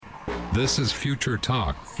This is Future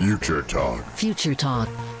Talk. Future Talk. Future Talk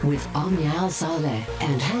with Al Saleh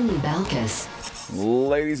and Hani Balkis.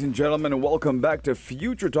 Ladies and gentlemen, welcome back to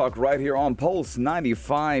Future Talk right here on Pulse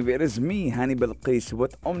 95. It is me, Hani Balkis,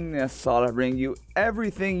 with Al Saleh, bringing you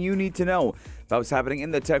everything you need to know about what's happening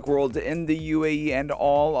in the tech world, in the UAE, and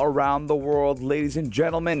all around the world. Ladies and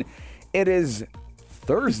gentlemen, it is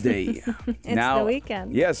Thursday. It's the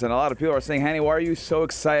weekend. Yes, and a lot of people are saying, Hani, why are you so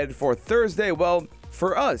excited for Thursday? Well,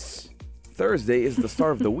 for us, Thursday is the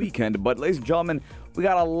start of the weekend. But ladies and gentlemen, we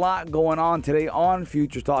got a lot going on today on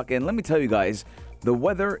Future Talk. And let me tell you guys, the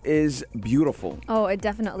weather is beautiful. Oh, it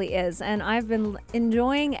definitely is. And I've been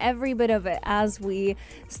enjoying every bit of it as we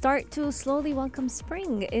start to slowly welcome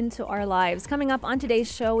spring into our lives. Coming up on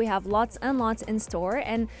today's show, we have lots and lots in store.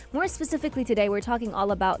 And more specifically today, we're talking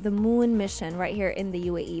all about the moon mission right here in the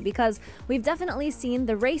UAE, because we've definitely seen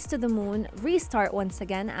the race to the moon restart once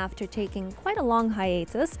again after taking quite a long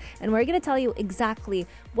hiatus. And we're going to tell you exactly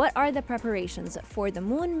what are the preparations for the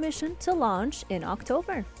moon mission to launch in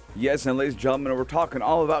October. Yes, and ladies and gentlemen, we're talking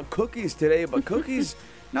all about cookies today, but cookies,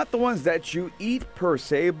 not the ones that you eat per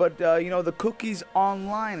se, but the cookies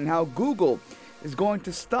online, and how Google is going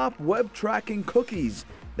to stop web tracking cookies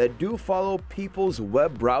that do follow people's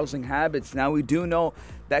web browsing habits. Now, we do know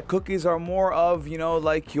that cookies are more of,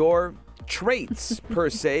 like your traits per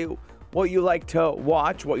se, what you like to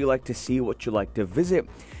watch, what you like to see, what you like to visit.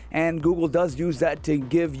 And Google does use that to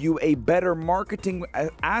give you a better marketing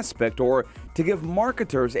aspect, or to give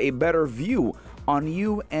marketers a better view on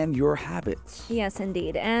you and your habits. Yes,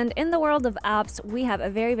 indeed. And in the world of apps, we have a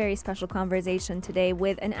very, very special conversation today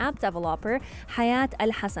with an app developer, Hayat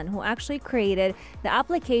Al Hasan, who actually created the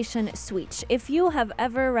application Switch. If you have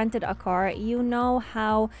ever rented a car, you know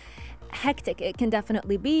how hectic it can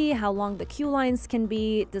definitely be, how long the queue lines can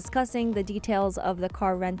be, discussing the details of the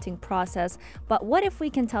car renting process. But what if we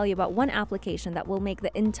can tell you about one application that will make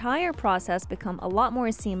the entire process become a lot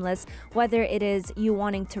more seamless, whether it is you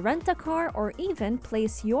wanting to rent a car or even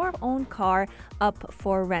place your own car up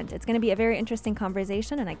for rent. It's going to be a very interesting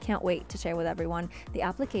conversation, and I can't wait to share with everyone the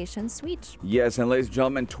application Switch. Yes, and ladies and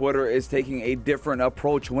gentlemen, Twitter is taking a different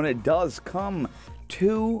approach when it does come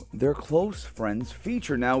to their close friends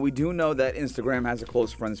feature. Now, we do know that Instagram has a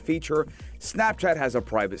close friends feature, Snapchat has a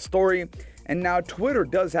private story, and now Twitter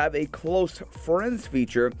does have a close friends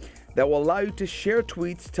feature that will allow you to share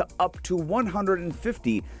tweets to up to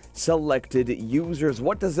 150 selected users.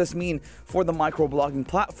 What does this mean for the microblogging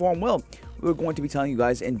platform? Well, we're going to be telling you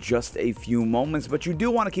guys in just a few moments, but you do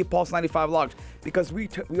want to keep Pulse 95 locked, because we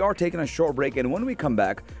are taking a short break, and when we come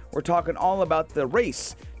back, we're talking all about the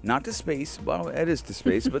race, not to space, well, it is to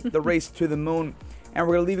space, but the race to the moon, and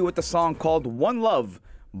we're going to leave you with the song called One Love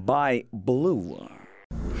by Blue.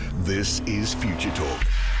 This is Future Talk.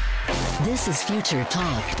 This is Future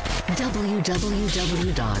Talk. www.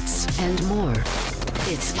 and more.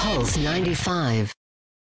 It's Pulse 95.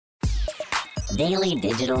 Daily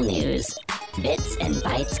digital news. Bits and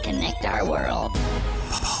bytes connect our world.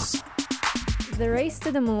 The race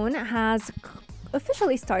to the moon has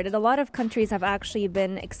officially started. A lot of countries have actually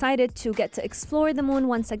been excited to get to explore the moon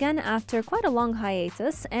once again after quite a long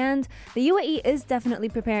hiatus, and the UAE is definitely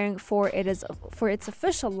preparing for its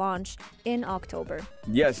official launch in October.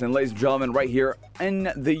 Yes, and ladies and gentlemen, right here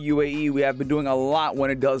in the UAE, we have been doing a lot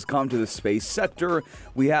when it does come to the space sector.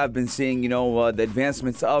 We have been seeing, the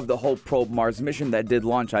advancements of the Hope Probe Mars mission that did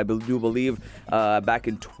launch, I do believe, back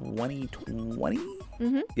in 2020.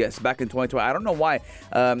 Mm-hmm. Yes, back in 2020. I don't know why.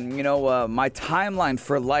 My timeline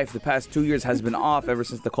for life the past 2 years has been off ever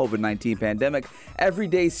since the COVID-19 pandemic. Every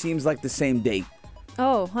day seems like the same day.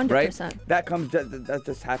 Oh, 100%. Right? That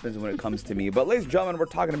just happens when it comes to me. But ladies and gentlemen, we're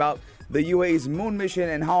talking about the UAE's moon mission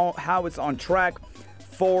and how it's on track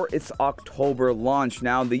for its October launch.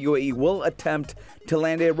 Now, the UAE will attempt to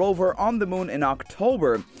land a rover on the moon in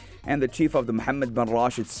October. And the chief of the Mohammed bin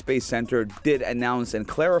Rashid Space Center did announce and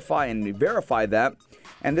clarify and verify that.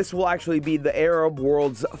 And this will actually be the Arab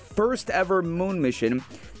world's first ever moon mission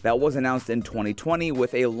that was announced in 2020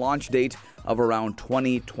 with a launch date of around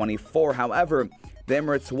 2024. However, the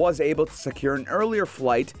Emirates was able to secure an earlier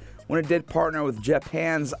flight when it did partner with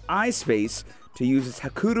Japan's iSpace to use its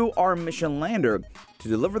Hakuto arm mission lander to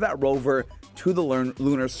deliver that rover to the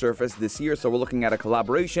lunar surface this year. So we're looking at a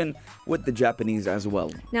collaboration with the Japanese as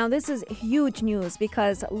well. Now, this is huge news,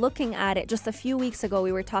 because looking at it, just a few weeks ago,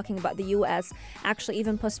 we were talking about the U.S. actually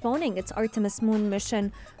even postponing its Artemis moon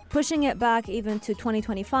mission pushing it back even to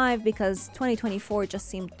 2025 because 2024 just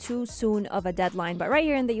seemed too soon of a deadline. But right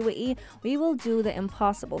here in the UAE, we will do the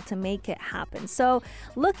impossible to make it happen. So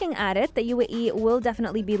looking at it, the UAE will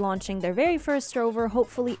definitely be launching their very first rover,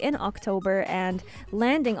 hopefully in October, and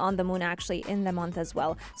landing on the moon actually in the month as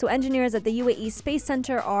well. So engineers at the UAE Space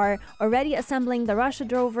Center are already assembling the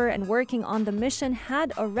Rashid rover, and working on the mission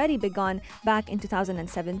had already begun back in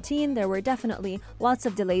 2017. There were definitely lots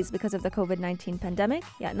of delays because of the COVID-19 pandemic.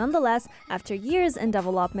 Yet nonetheless, after years in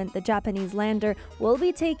development, the Japanese lander will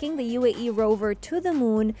be taking the UAE rover to the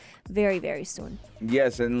moon very, very soon.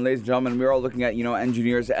 Yes, and ladies and gentlemen, we're all looking at,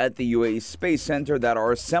 engineers at the UAE Space Center that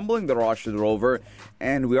are assembling the Rashid rover,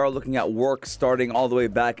 and we are looking at work starting all the way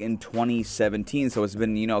back in 2017. So it's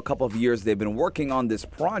been, a couple of years they've been working on this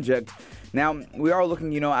project. Now, we are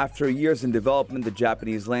looking, after years in development, the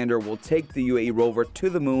Japanese lander will take the UAE rover to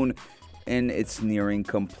the moon, and it's nearing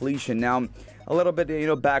completion. Now, a little bit,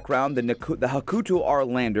 background, the Hakuto R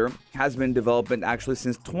lander has been in development actually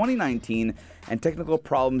since 2019, and technical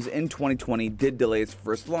problems in 2020 did delay its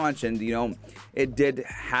first launch, and, it did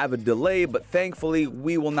have a delay, but thankfully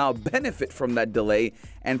we will now benefit from that delay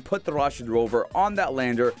and put the Rashid rover on that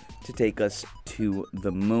lander to take us to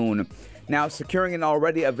the moon. Now, securing an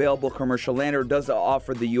already available commercial lander does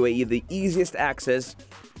offer the UAE the easiest access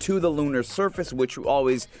to the lunar surface, which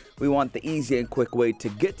we want the easy and quick way to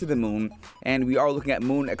get to the moon. And we are looking at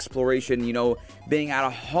moon exploration, being at a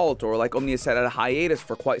halt, or like Omnia said, at a hiatus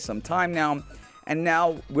for quite some time now. And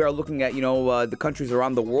now we are looking at, the countries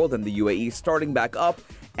around the world and the UAE starting back up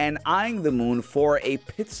and eyeing the moon for a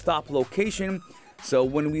pit stop location. So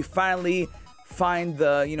when we finally find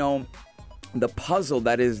the puzzle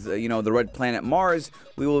that is, the red planet Mars,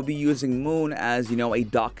 we will be using moon as, a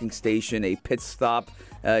docking station, a pit stop.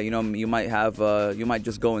 You might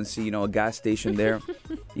just go and see, a gas station there.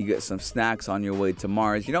 You get some snacks on your way to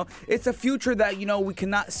Mars. It's a future that, we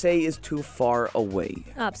cannot say is too far away.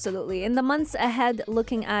 Absolutely. In the months ahead,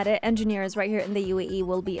 looking at it, engineers right here in the UAE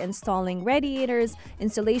will be installing radiators,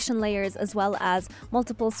 installation layers, as well as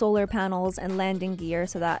multiple solar panels and landing gear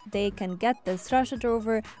so that they can get this Rashid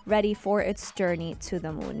rover ready for its journey to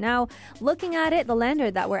the moon. Now, looking at it, the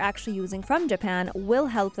lander that we're actually using from Japan will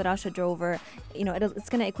help the Rashid rover. It's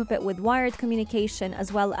going to equip it with wired communication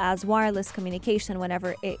as well as wireless communication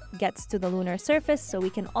whenever it gets to the lunar surface, so we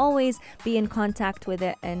can always be in contact with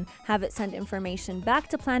it and have it send information back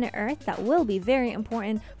to planet Earth. That will be very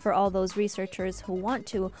important for all those researchers who want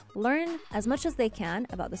to learn as much as they can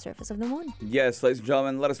about the surface of the moon. Yes, ladies and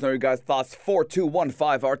gentlemen, let us know your guys' thoughts.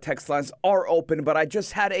 4215, our text lines are open, but I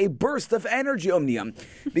just had a burst of energy, Omnium,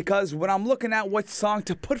 because when I'm looking at what song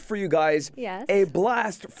to put for you guys, yes, a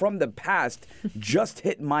blast from the past just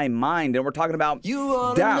hit my mind, and we're talking about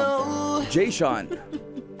Down, Jay Sean.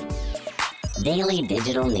 Daily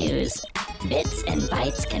digital news. Bits and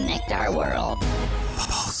bytes connect our world.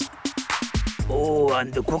 Oh,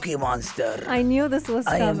 I'm the Cookie Monster. I knew this was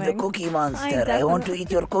I coming. am the Cookie Monster. I want to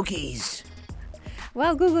eat your cookies.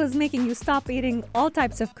 Well, Google is making you stop eating all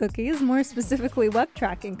types of cookies, more specifically web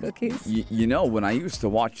tracking cookies. When I used to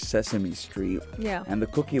watch Sesame Street, Yeah. and the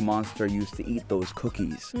Cookie Monster used to eat those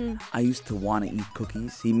cookies, I used to want to eat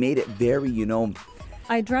cookies. He made it very,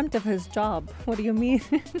 I dreamt of his job. What do you mean?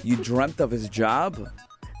 You dreamt of his job?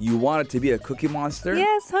 You wanted to be a Cookie Monster?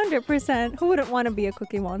 Yes, 100%. Who wouldn't want to be a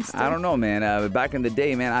cookie monster? I don't know, man. Back in the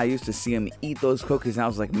day, man, I used to see him eat those cookies, and I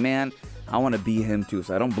was like, man, I want to be him too,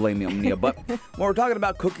 so I don't blame him, Nia. But when we're talking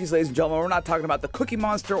about cookies, ladies and gentlemen, we're not talking about the Cookie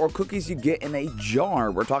Monster or cookies you get in a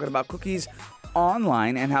jar. We're talking about cookies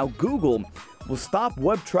online and how Google will stop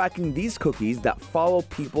web tracking these cookies that follow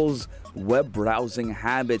people's web browsing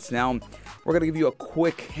habits. Now, we're going to give you a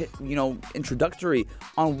quick, introductory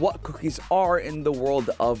on what cookies are in the world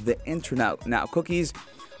of the internet. Now, cookies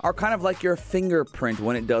are kind of like your fingerprint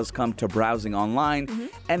when it does come to browsing online,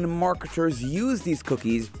 and marketers use these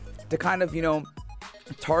cookies to kind of,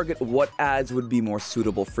 target what ads would be more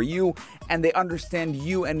suitable for you, and they understand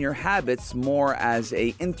you and your habits more as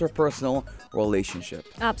a interpersonal relationship.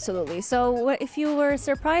 Absolutely. So if you were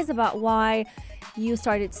surprised about why you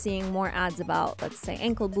started seeing more ads about, let's say,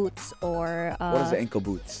 ankle boots or... what is the ankle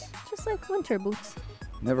boots? Just like winter boots.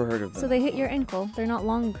 Never heard of them. So they hit your ankle. They're not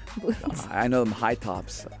long boots. I know them high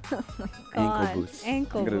tops. Oh my Ankle God. boots.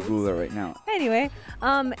 Ankle I'm going boots. to Google that right now. Anyway,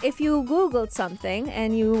 if you Googled something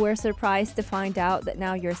and you were surprised to find out that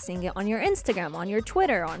now you're seeing it on your Instagram, on your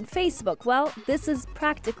Twitter, on Facebook, well, this is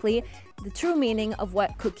practically the true meaning of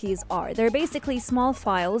what cookies are. They're basically small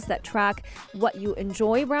files that track what you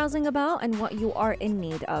enjoy browsing about and what you are in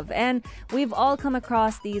need of. And we've all come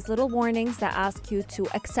across these little warnings that ask you to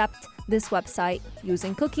accept this website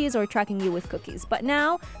using cookies or tracking you with cookies. But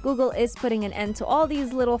now Google is putting an end to all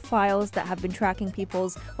these little files that have been tracking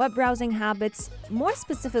people's web browsing habits, more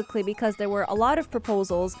specifically because there were a lot of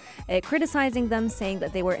proposals criticizing them, saying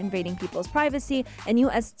that they were invading people's privacy, and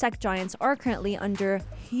US tech giants are currently under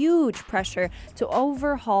huge pressure to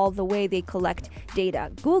overhaul the way they collect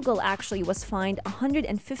data. Google actually was fined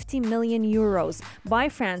 150 million euros by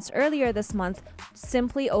France earlier this month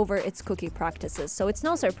simply over its cookie practices. So it's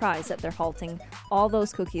no surprise that they're halting all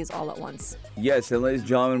those cookies all at once. Yes, and ladies and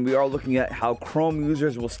gentlemen, we are looking at how Chrome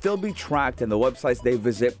users will still be tracked and the websites they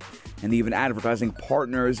visit, and even advertising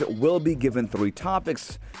partners will be given 3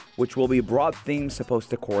 topics, which will be broad themes supposed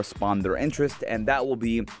to correspond their interest, and that will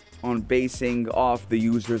be on basing off the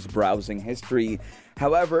user's browsing history.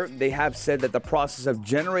 However, they have said that the process of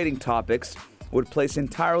generating topics would place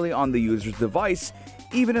entirely on the user's device,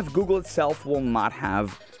 even if Google itself will not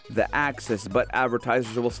have the access, but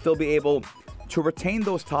advertisers will still be able to retain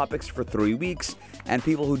those topics for 3 weeks, and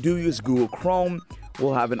people who do use Google Chrome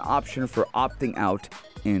will have an option for opting out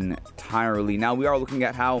entirely. Now, we are looking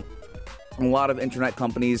at how a lot of internet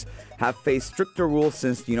companies have faced stricter rules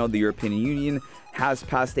since, the European Union has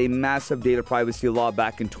passed a massive data privacy law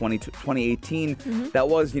back in 2018 that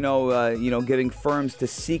was, giving firms to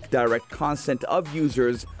seek direct consent of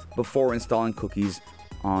users before installing cookies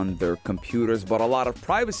on their computers. But a lot of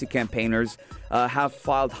privacy campaigners have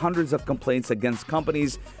filed hundreds of complaints against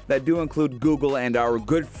companies that do include Google and our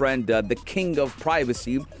good friend, the king of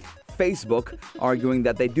privacy, Facebook, arguing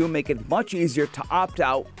that they do make it much easier to opt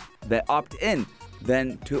out than opt in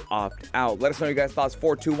than to opt out. Let us know your guys' thoughts.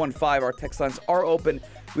 4215. Our text lines are open.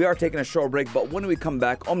 We are taking a short break, but when we come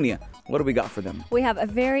back, Omnia, what do we got for them? We have a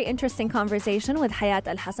very interesting conversation with Hayat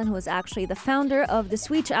Al Hasan, who is actually the founder of the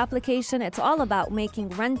Switch application. It's all about making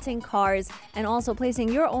renting cars and also placing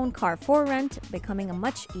your own car for rent becoming a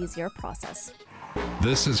much easier process.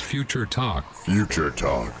 This is Future Talk. Future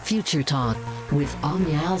Talk. Future Talk with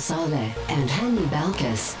Omnia Al Saleh and Hani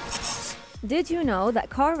Balkis. Did you know that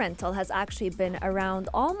car rental has actually been around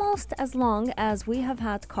almost as long as we have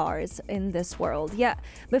had cars in this world? Yeah,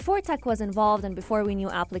 before tech was involved and before we knew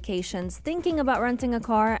applications, thinking about renting a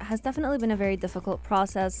car has definitely been a very difficult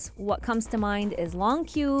process. What comes to mind is long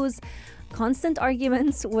queues, constant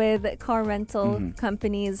arguments with car rental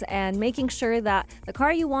companies, and making sure that the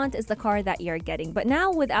car you want is the car that you're getting. But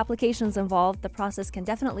now with applications involved, the process can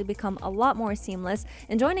definitely become a lot more seamless.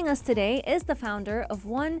 And joining us today is the founder of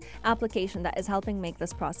one application that is helping make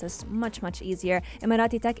this process much, much easier.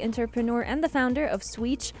 Emirati tech entrepreneur and the founder of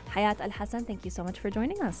Switch, Hayat Al Hasan. Thank you so much for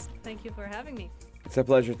joining us. Thank you for having me. It's a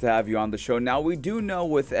pleasure to have you on the show. Now, we do know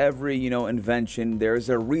with every, invention, there's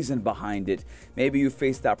a reason behind it. Maybe you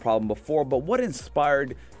faced that problem before, but what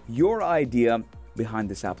inspired your idea behind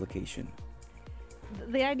this application?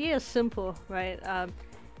 The idea is simple, right?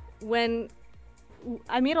 When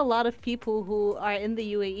I meet a lot of people who are in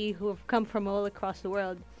the UAE who have come from all across the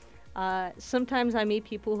world. Sometimes I meet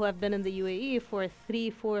people who have been in the UAE for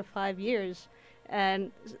 3, 4, 5 years.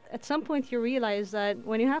 And at some point you realize that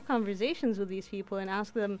when you have conversations with these people and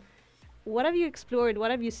ask them, what have you explored,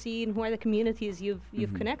 what have you seen, who are the communities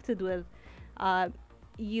you've connected with,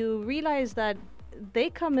 you realize that they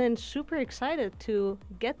come in super excited to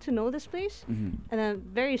get to know this place, and then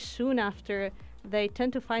very soon after they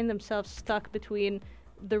tend to find themselves stuck between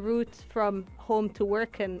the route from home to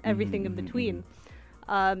work and everything in between.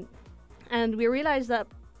 And we realize that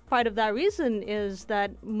part of that reason is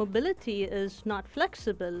that mobility is not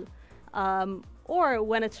flexible, or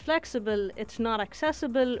when it's flexible, it's not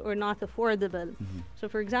accessible or not affordable. So,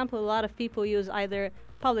 for example, a lot of people use either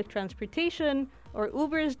public transportation or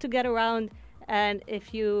Ubers to get around. And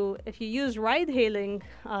if you use ride-hailing,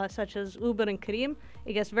 such as Uber and Careem,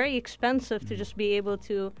 it gets very expensive to just be able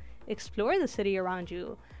to explore the city around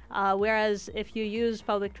you. Whereas if you use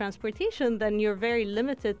public transportation, then you're very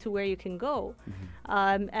limited to where you can go.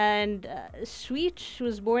 And Switch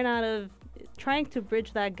was born out of trying to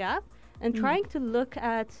bridge that gap and trying to look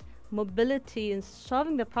at mobility and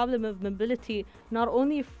solving the problem of mobility, not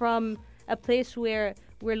only from a place where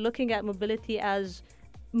we're looking at mobility as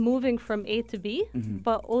moving from A to B,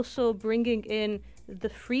 but also bringing in the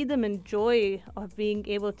freedom and joy of being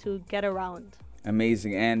able to get around.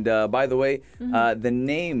 Amazing. And by the way, the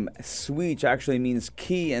name Switch actually means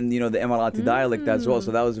key in the Emirati dialect as well.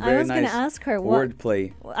 So that was very nice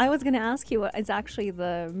wordplay. I was going to ask you what is actually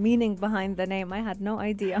the meaning behind the name. I had no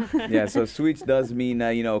idea. Yeah, so Switch does mean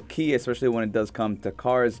key, especially when it does come to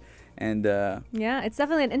cars. And Yeah, it's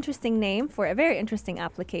definitely an interesting name for a very interesting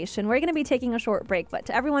application. We're going to be taking a short break, but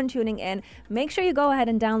to everyone tuning in, make sure you go ahead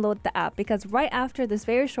and download the app, because right after this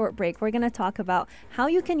very short break, we're going to talk about how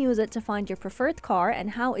you can use it to find your preferred car and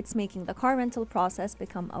how it's making the car rental process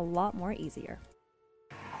become a lot more easier.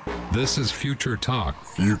 This is Future Talk.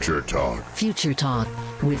 Future Talk. Future Talk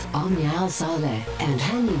with Omnia Al Saleh and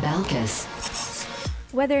Hani Balkis.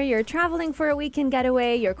 Whether you're traveling for a weekend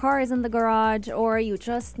getaway, your car is in the garage, or you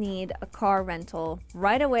just need a car rental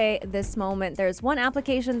right away this moment, there's one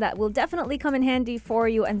application that will definitely come in handy for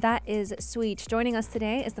you, and that is Switch. Joining us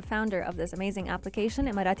today is the founder of this amazing application,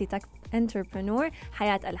 Emirati tech entrepreneur,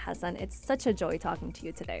 Hayat Al Hasan. It's such a joy talking to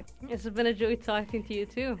you today. It's been a joy talking to you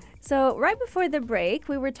too. So right before the break,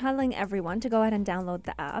 we were telling everyone to go ahead and download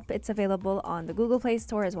the app. It's available on the Google Play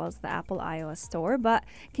Store as well as the Apple iOS Store. But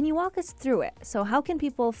can you walk us through it? So how can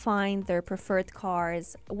people find their preferred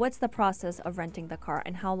cars? What's the process of renting the car,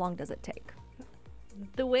 and how long does it take?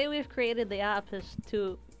 The way we've created the app is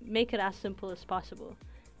to make it as simple as possible.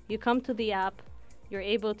 You come to the app, you're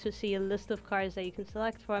able to see a list of cars that you can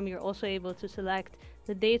select from. You're also able to select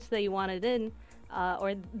the dates that you want it in,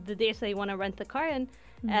 or the dates that you want to rent the car in,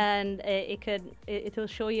 and it will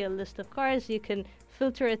show you a list of cars. You can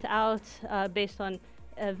filter it out based on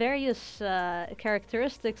various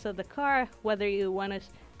characteristics of the car, whether you want a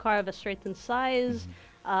car of a certain size,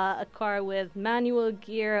 a car with manual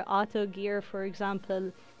gear, auto gear, for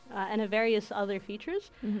example, and various other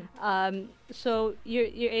features. So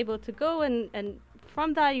you're able to go and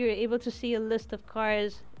from that you're able to see a list of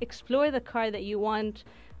cars, explore the car that you want,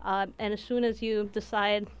 and as soon as you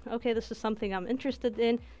decide, okay, this is something I'm interested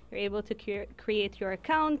in, you're able to create your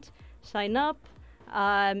account, sign up,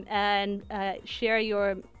 and share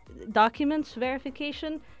your documents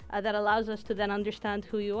verification that allows us to then understand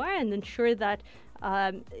who you are and ensure that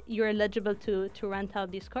you're eligible to rent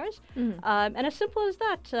out these cars. And as simple as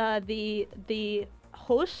that, the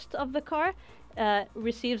host of the car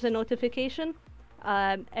receives a notification,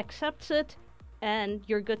 accepts it, and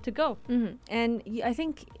you're good to go. And I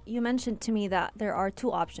think you mentioned to me that there are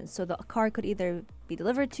two options. So the car could either be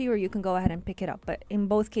delivered to you or you can go ahead and pick it up. But in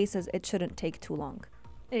both cases, it shouldn't take too long.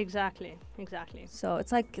 Exactly. So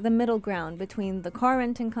it's like the middle ground between the car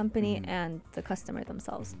renting company and the customer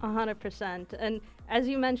themselves. 100%. And as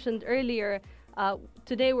you mentioned earlier,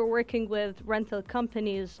 today we're working with rental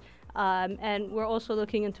companies, and we're also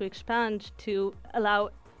looking into expand to allow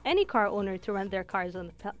any car owner to rent their cars on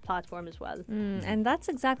the platform as well. And that's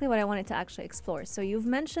exactly what I wanted to actually explore. So you've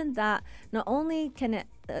mentioned that not only can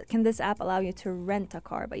this app allow you to rent a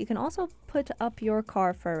car, but you can also put up your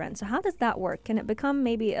car for rent. So how does that work? Can it become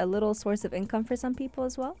maybe a little source of income for some people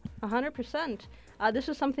as well? 100%. This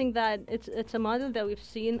is something that it's a model that we've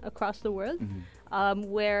seen across the world,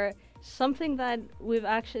 where something that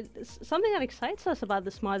excites us about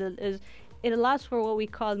this model is it allows for what we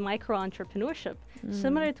call micro-entrepreneurship.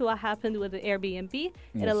 Similar to what happened with the Airbnb,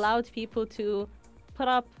 it allowed people to put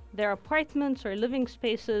up their apartments or living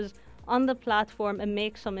spaces on the platform and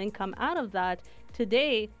make some income out of that.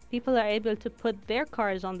 Today, people are able to put their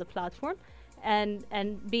cars on the platform and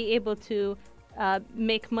be able to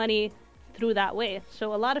make money through that way.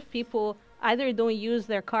 So a lot of people either don't use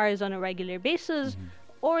their cars on a regular basis,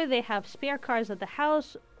 or they have spare cars at the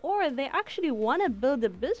house, or they actually want to build a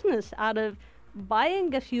business out of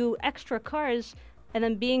buying a few extra cars and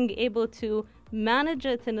then being able to manage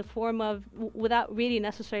it in the form of without really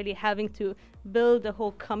necessarily having to build a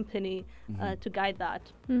whole company to guide that.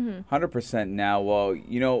 100% now.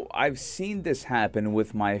 Well, I've seen this happen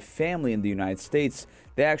with my family in the United States.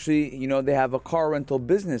 They actually, they have a car rental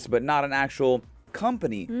business, but not an actual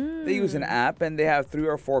company. They use an app and they have 3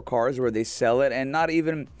 or 4 cars where they sell it, and not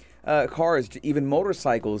even cars, even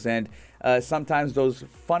motorcycles, and sometimes those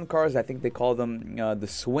fun cars. I think they call them the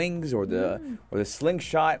swings or the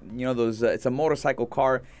slingshot. Those. It's a motorcycle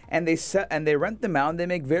car, and they rent them out, and they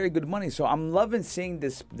make very good money. So I'm loving seeing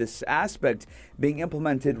this aspect being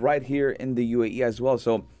implemented right here in the UAE as well.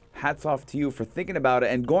 So hats off to you for thinking about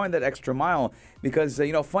it and going that extra mile. Because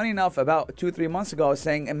funny enough, about 2-3 months ago, I was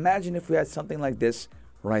saying, imagine if we had something like this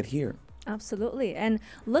right here. Absolutely. And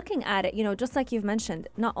looking at it, just like you've mentioned,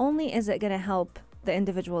 not only is it going to help the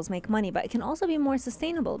individuals make money, but it can also be more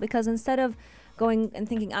sustainable, because instead of going and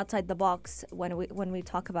thinking outside the box when we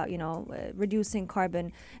talk about reducing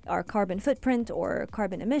our carbon footprint or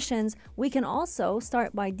carbon emissions, we can also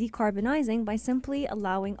start by decarbonizing by simply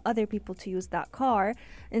allowing other people to use that car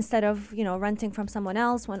instead of renting from someone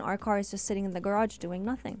else when our car is just sitting in the garage doing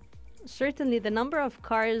nothing. Certainly, the number of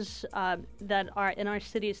cars that are in our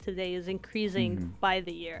cities today is increasing by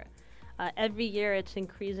the year. Every year it's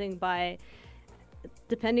increasing by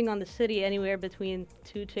depending on the city, anywhere between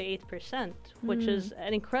 2 to 8%, which is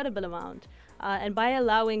an incredible amount. And by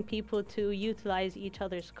allowing people to utilize each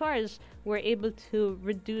other's cars, we're able to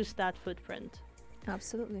reduce that footprint.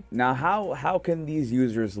 Absolutely. Now, how can these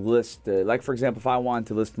users list, like for example, if I wanted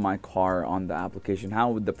to list my car on the application,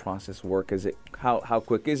 how would the process work? Is it how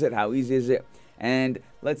quick is it? How easy is it? And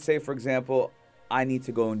let's say, for example, I need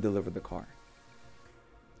to go and deliver the car.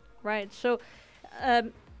 Right. So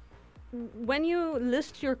when you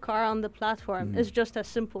list your car on the platform, it's just as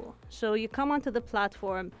simple. So you come onto the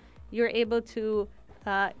platform, you're able to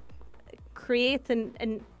create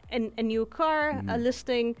a new car, a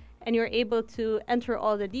listing, and you're able to enter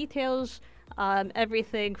all the details,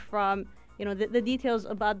 everything from the details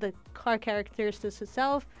about the car characteristics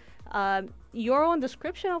itself, your own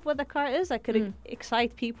description of what the car is that could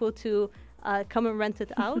excite people to come and rent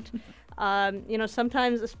it out.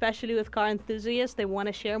 Sometimes, especially with car enthusiasts, they want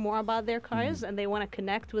to share more about their cars and they want to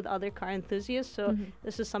connect with other car enthusiasts. So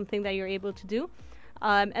this is something that you're able to do.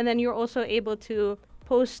 And then you're also able to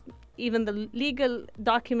post even the legal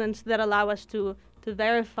documents that allow us to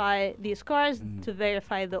verify these cars, to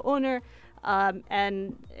verify the owner.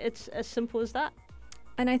 And it's as simple as that.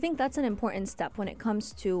 And I think that's an important step when it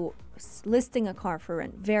comes to listing a car for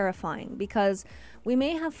rent, verifying, because we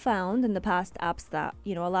may have found in the past apps that,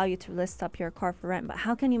 allow you to list up your car for rent, but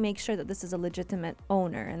how can you make sure that this is a legitimate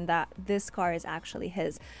owner and that this car is actually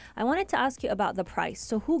his? I wanted to ask you about the price.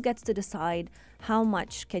 So who gets to decide how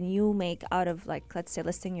much can you make out of, like, let's say,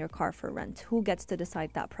 listing your car for rent? Who gets to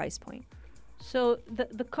decide that price point? So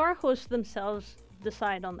the car hosts themselves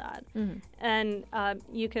decide on that. And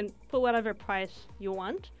you can put whatever price you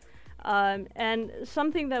want. And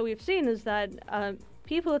something that we've seen is that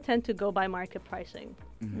people tend to go by market pricing,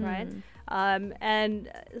 right?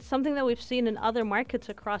 And something that we've seen in other markets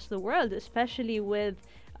across the world, especially with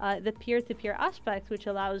the peer-to-peer aspect, which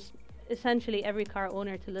allows essentially every car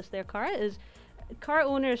owner to list their car, is car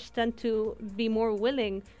owners tend to be more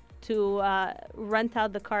willing to rent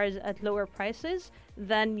out the cars at lower prices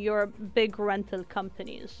than your big rental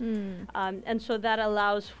companies. And so that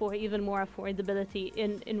allows for even more affordability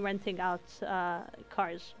in renting out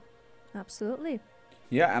cars. Absolutely.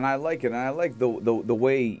 Yeah, and I like it, and I like the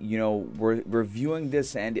way we're viewing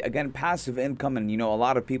this, and again, passive income, and a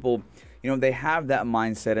lot of people, they have that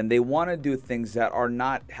mindset, and they want to do things that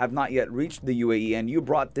have not yet reached the UAE. And you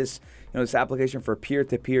brought this this application for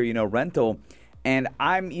peer-to-peer rental. And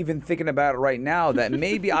I'm even thinking about it right now that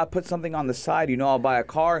maybe I'll put something on the side. I'll buy a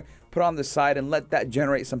car, put it on the side, and let that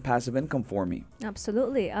generate some passive income for me.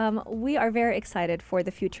 Absolutely. We are very excited for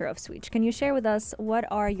the future of Switch. Can you share with us what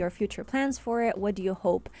are your future plans for it? What do you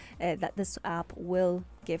hope that this app will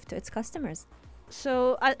give to its customers?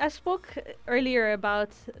 So I spoke earlier about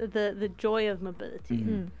the joy of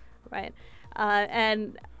mobility, right?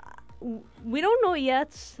 And we don't know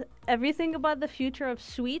yet everything about the future of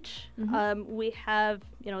Switch. We have,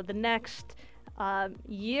 the next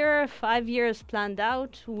year, 5 years planned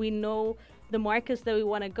out. We know the markets that we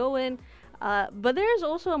want to go in. But there is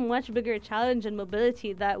also a much bigger challenge in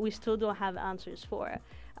mobility that we still don't have answers for.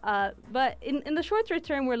 But in the shorter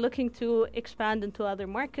term, we're looking to expand into other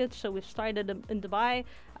markets. So we've started in Dubai.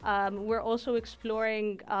 We're also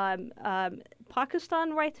exploring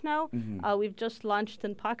Pakistan right now. We've just launched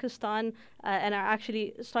in Pakistan and are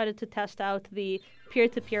actually started to test out the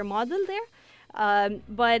peer-to-peer model there.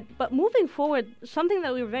 But moving forward, something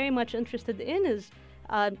that we're very much interested in is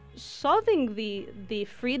solving the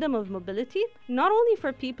freedom of mobility, not only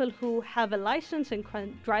for people who have a license and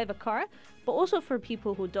can drive a car, but also for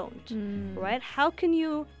people who don't, right? How can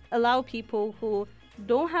you allow people who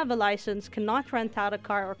don't have a license, cannot rent out a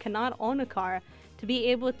car, or cannot own a car, to be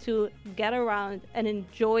able to get around and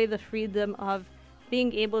enjoy the freedom of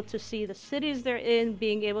being able to see the cities they're in,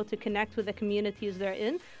 being able to connect with the communities they're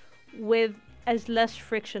in with as less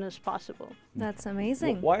friction as possible. That's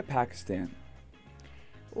amazing. Why Pakistan?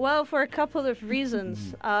 Well, for a couple of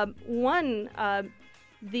reasons. One,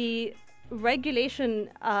 the regulation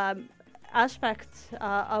aspect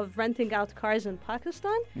of renting out cars in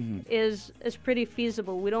Pakistan is pretty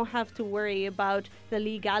feasible. We don't have to worry about the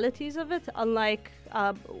legalities of it, unlike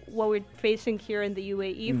what we're facing here in the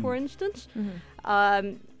UAE, for instance.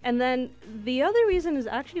 And then the other reason is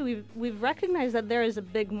actually we've recognized that there is a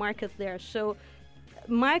big market there. So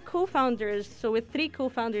my co-founders, so with 3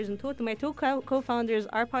 co-founders in total, my 2 co-founders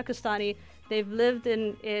are Pakistani. They've lived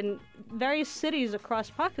in various cities across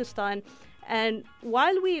Pakistan. And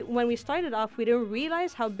when we started off, we didn't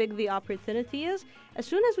realize how big the opportunity is. As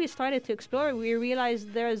soon as we started to explore, we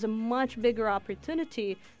realized there is a much bigger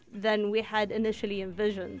opportunity than we had initially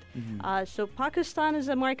envisioned. So Pakistan is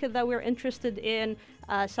a market that we're interested in.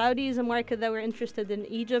 Saudi is a market that we're interested in.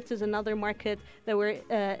 Egypt is another market that we're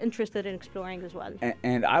interested in exploring as well.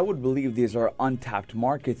 And I would believe these are untapped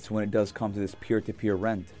markets when it does come to this peer-to-peer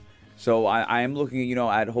rent. So I am looking,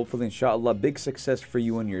 at hopefully, inshallah, big success for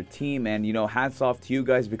you and your team. And, hats off to you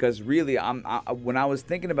guys, because really, when I was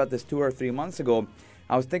thinking about this 2 or 3 months ago,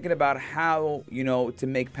 I was thinking about how, to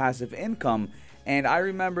make passive income. And I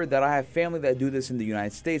remember that I have family that do this in the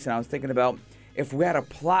United States. And I was thinking about if we had a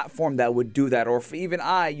platform that would do that, or if even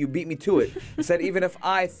you beat me to it, said even if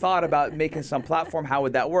I thought about making some platform, how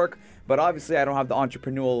would that work? But obviously, I don't have the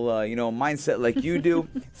entrepreneurial, mindset like you do.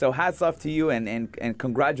 So hats off to you, and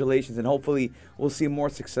congratulations, and hopefully we'll see more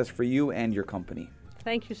success for you and your company.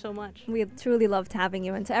 Thank you so much. We truly loved having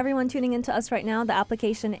you. And to everyone tuning into us right now, the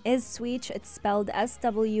application is Sweech. It's spelled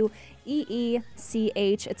Sweeech.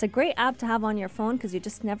 It's a great app to have on your phone because you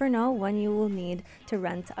just never know when you will need to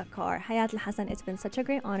rent a car. Hayat Al Hasan, it's been such a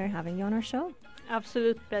great honor having you on our show.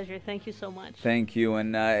 Absolute pleasure. Thank you so much. Thank you.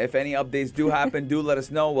 And if any updates do happen, do let us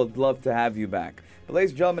know. We'd love to have you back. But ladies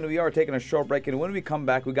and gentlemen, we are taking a short break. And when we come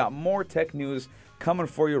back, we got more tech news coming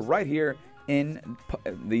for you right here in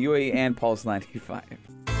the UAE and Pulse 95.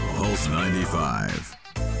 Pulse 95.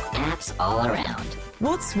 Apps all around.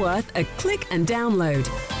 What's worth a click and download?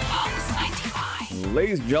 Pulse 95.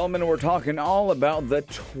 Ladies and gentlemen, we're talking all about the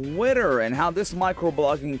Twitter and how this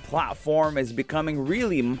microblogging platform is becoming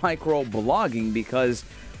really microblogging, because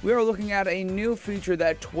we are looking at a new feature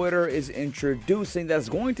that Twitter is introducing that's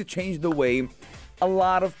going to change the way a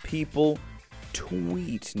lot of people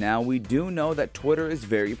tweet. Now, we do know that Twitter is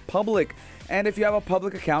very public, and if you have a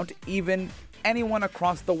public account, even anyone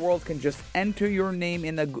across the world can just enter your name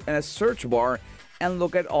in a search bar and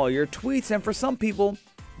look at all your tweets. And for some people,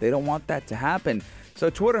 they don't want that to happen. So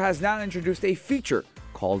Twitter has now introduced a feature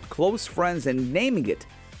called Close Friends and naming it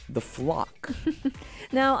the Flock.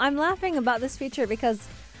 Now, I'm laughing about this feature because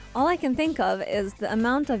all I can think of is the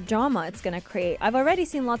amount of drama it's going to create. I've already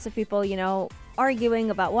seen lots of people, arguing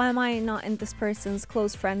about why am I not in this person's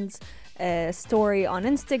close friends story on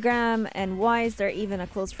Instagram, and why is there even a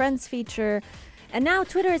close friends feature. And now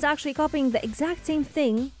Twitter is actually copying the exact same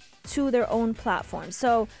thing to their own platform.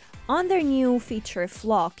 So on their new feature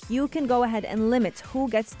Flock, you can go ahead and limit who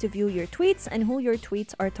gets to view your tweets and who your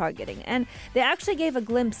tweets are targeting. And they actually gave a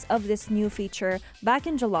glimpse of this new feature back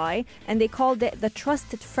in July, and they called it the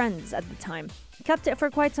Trusted Friends at the time. Kept it for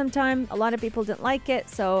quite some time. A lot of people didn't like it,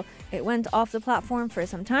 so it went off the platform for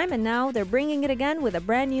some time, and now they're bringing it again with a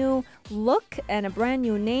brand new look and a brand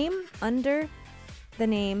new name under the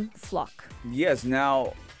name Flock. Yes,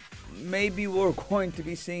 now maybe we're going to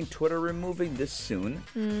be seeing Twitter removing this soon,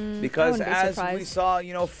 because as we saw,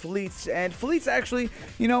 fleets actually,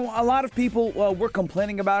 a lot of people were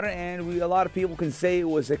complaining about it, and a lot of people can say it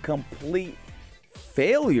was a complete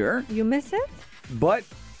failure. You miss it? But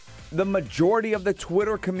the majority of the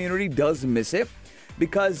Twitter community does miss it,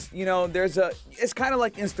 because, it's kind of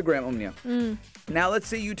like Instagram, Omnia. Now, let's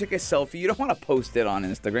say you took a selfie. You don't want to post it on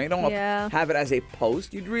Instagram. You don't want to have it as a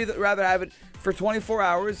post. You'd rather have it for 24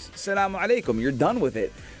 hours. Assalamu alaikum. You're done with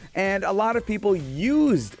it. And a lot of people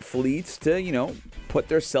used fleets to, put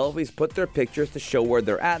their selfies, put their pictures to show where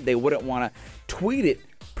they're at. They wouldn't want to tweet it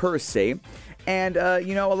per se. And,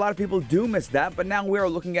 a lot of people do miss that. But now we're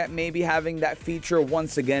looking at maybe having that feature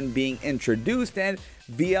once again being introduced, and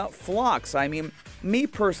via flocks. I mean, me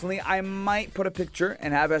personally, I might put a picture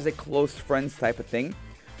and have it as a close friends type of thing.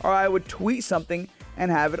 Or I would tweet something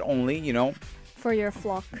and have it only, for your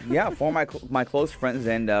flock. Yeah, for my close friends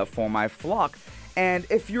and for my flock. And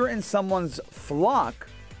if you're in someone's flock,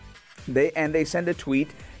 they send a tweet,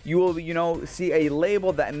 you will, see a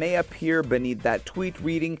label that may appear beneath that tweet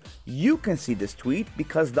reading, "You can see this tweet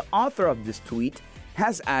because the author of this tweet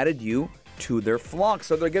has added you to their flock."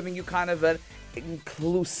 So they're giving you kind of an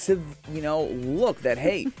inclusive, look that,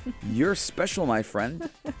 hey, you're special, my friend.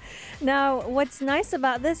 Now, what's nice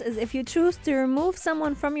about this is if you choose to remove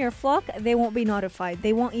someone from your flock, they won't be notified.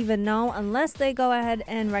 They won't even know unless they go ahead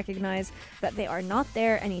and recognize that they are not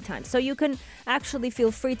there anytime. So you can actually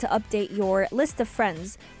feel free to update your list of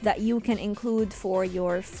friends that you can include for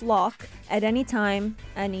your flock at any time,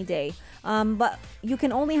 any day. But you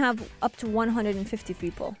can only have up to 150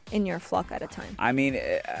 people in your flock at a time. I mean,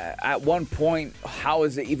 at one point, how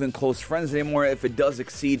is it even close friends anymore? If it does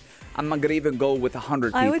exceed, I'm not going to even go with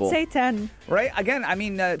 100 people. I would say 10. Right? Again, I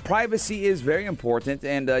mean, privacy is very important.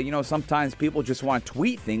 And, sometimes people just want to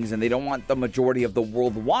tweet things and they don't want the majority of the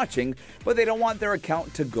world watching, but they don't want their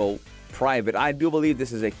account to go private. I do believe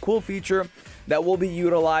this is a cool feature that will be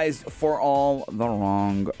utilized for all the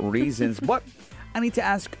wrong reasons. But I need to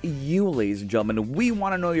ask you, ladies and gentlemen, we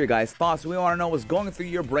want to know your guys' thoughts. We want to know what's going through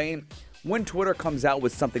your brain when Twitter comes out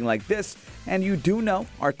with something like this. And you do know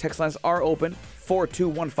our text lines are open,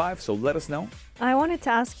 4215, so let us know. I wanted to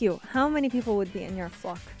ask you, how many people would be in your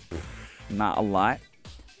flock? Not a lot.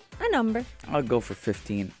 A number. I'll go for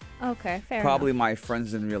 15. Okay, fair Probably enough. my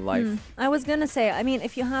friends in real life. I was going to say, I mean,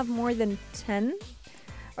 if you have more than 10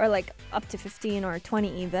 or like up to 15 or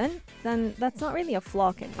 20 even, then that's not really a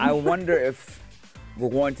flock anymore. I wonder if we're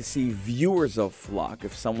going to see viewers of Flock,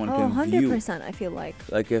 if someone can 100%, view. I feel like.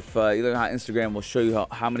 Like if you look at Instagram, will show you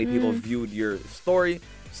how many people viewed your story.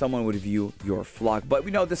 Someone would view your Flock. But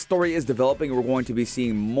we know this story is developing. We're going to be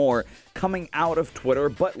seeing more coming out of Twitter.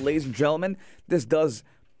 But ladies and gentlemen, this does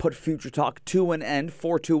put Future Talk to an end.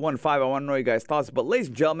 4215. I want to know your guys' thoughts. But ladies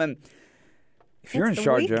and gentlemen, if you're in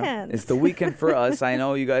Sharjah, it's the weekend for us. I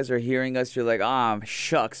know you guys are hearing us. You're like,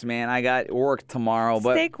 shucks, man. I got work tomorrow.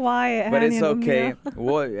 But stay quiet. But honey, it's okay.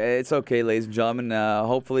 Well, it's okay, ladies and gentlemen.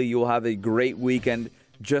 Hopefully you will have a great weekend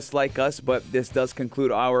just like us. But this does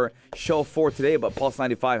conclude our show for today. But Pulse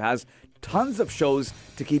 95 has tons of shows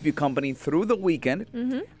to keep you company through the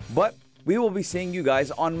weekend. But we will be seeing you guys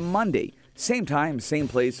on Monday. Same time, same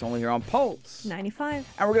place, only here on Pulse 95.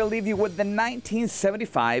 And we're going to leave you with the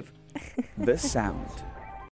 1975 The Sound.